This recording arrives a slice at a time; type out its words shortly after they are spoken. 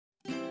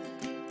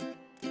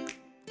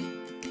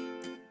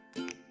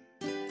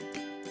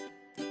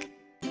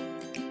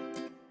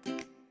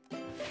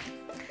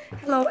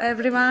Hello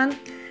everyone,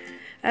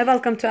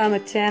 welcome to our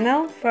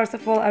channel. First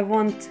of all, I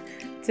want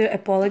to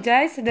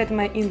apologize that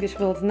my English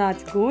was not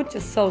good,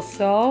 just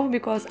so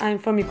because I'm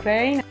from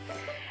Ukraine.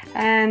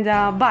 And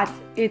but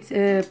it's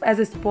as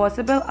is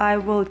possible, I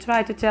will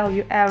try to tell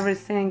you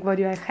everything what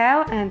I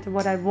have and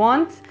what I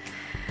want.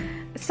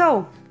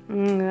 So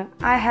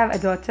I have a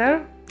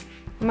daughter.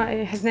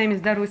 His name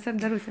is Darusa.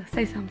 Darusa,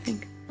 say something.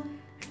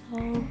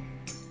 Oh.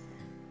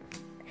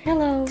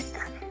 Hello.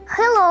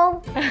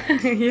 Hello.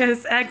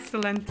 Yes,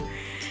 excellent.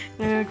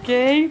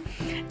 Okay,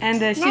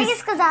 and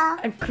she's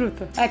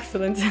круто,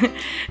 excellent.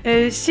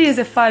 She is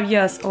 5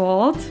 years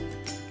old,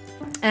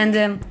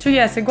 and 2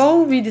 years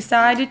ago we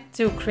decided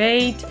to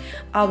create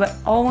our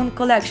own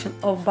collection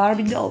of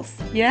Barbie dolls.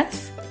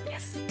 Yes.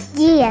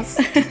 Yes.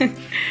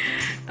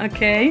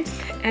 Okay,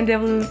 and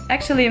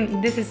actually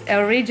this is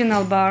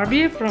original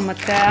Barbie from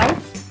Mattel.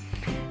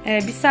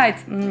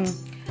 Besides,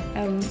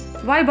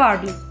 why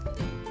Barbie?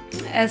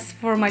 As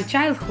for my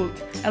childhood,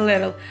 a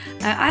little,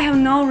 I have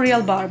no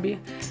real Barbie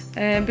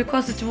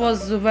because it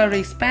was very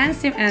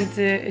expensive and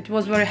it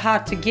was very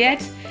hard to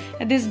get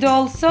this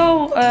doll.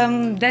 So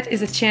that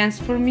is a chance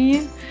for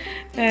me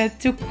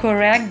to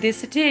correct this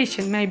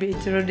situation. Maybe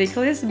it's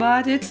ridiculous,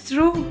 but it's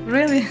true,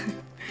 really.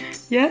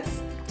 Yes?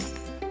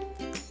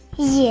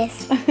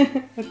 Yes.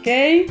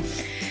 Okay.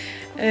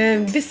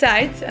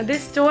 Besides,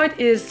 this toy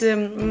is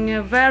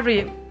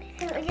very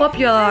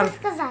popular.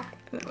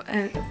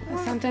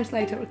 Sometimes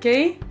later,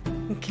 okay?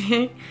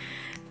 Okay.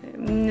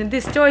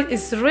 This toy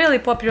is really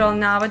popular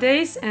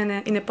nowadays and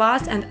in the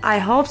past, and I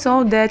hope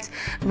so that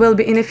will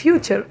be in the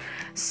future.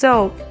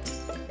 So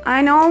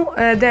I know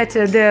that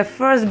the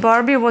first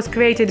Barbie was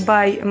created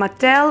by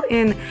Mattel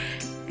in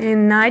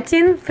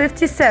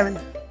 1957,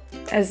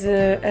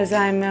 as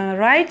I'm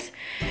right,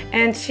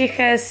 and she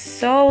has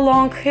so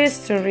long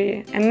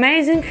history,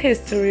 amazing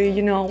history,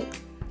 you know.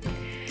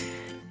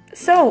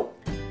 So,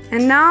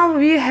 and now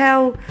we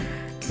have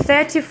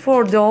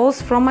 34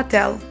 dolls from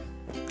Mattel.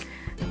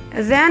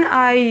 Then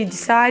I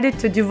decided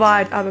to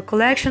divide our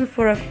collection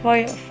for a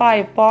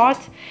 5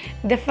 parts.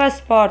 The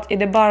first part is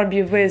the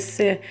Barbie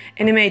with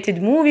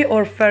animated movie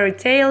or fairy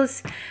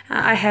tales.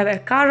 I have a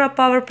Cara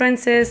Power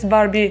Princess,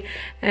 Barbie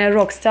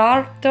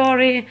Rockstar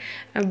Story,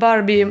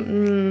 Barbie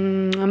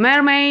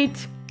Mermaid,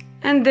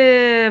 and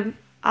the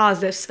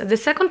others. The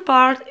second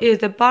part is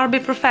the Barbie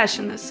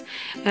Professionals,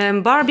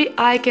 Barbie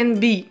I Can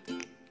Be.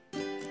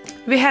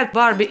 We have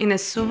Barbie in a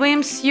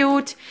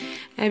swimsuit,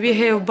 we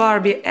have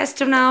Barbie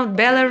astronaut,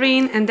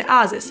 ballerine, and the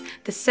others.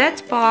 The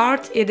third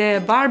part is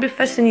the Barbie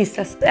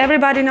fashionistas.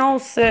 Everybody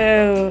knows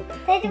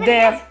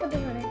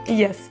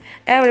yes,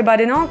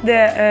 everybody knows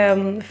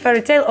the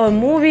fairy tale or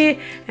movie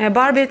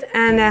Barbie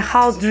and a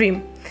House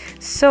Dream.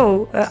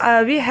 So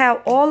we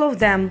have all of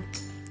them.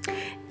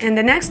 And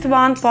the next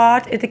one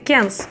part is the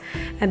Kens.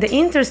 And the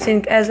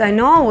interesting, as I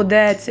know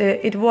that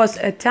it was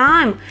a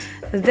time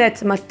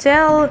that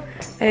Mattel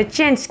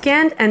changed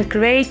Ken and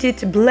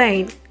created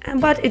Blaine,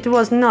 but it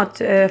was not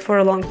for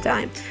a long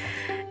time.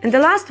 And the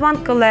last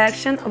one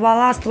collection,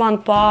 last one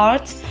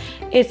part,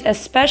 is a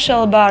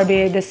special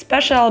Barbie, the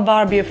special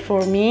Barbie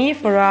for me,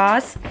 for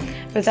us,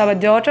 with our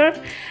daughter,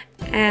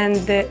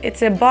 and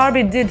it's a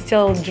Barbie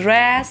digital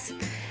dress,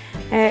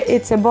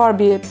 it's a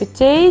Barbie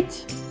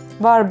petite,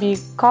 Barbie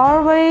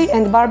carway,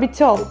 and Barbie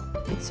tall.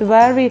 It's a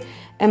very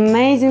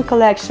amazing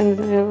collection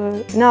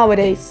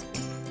nowadays.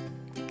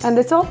 And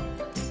that's all.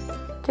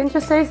 Can't you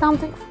say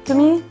something to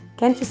me?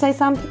 Can't you say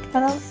something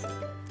else?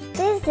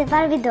 This is the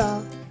Barbie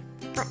doll.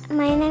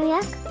 My name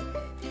is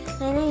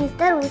My name is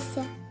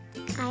Darusia.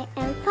 I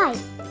am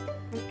 5.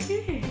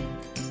 Okay.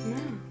 No,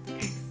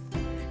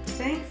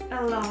 thanks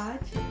a lot.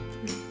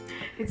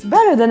 It's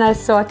better than I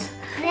thought.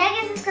 Я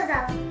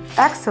сказала.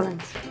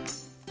 Excellent.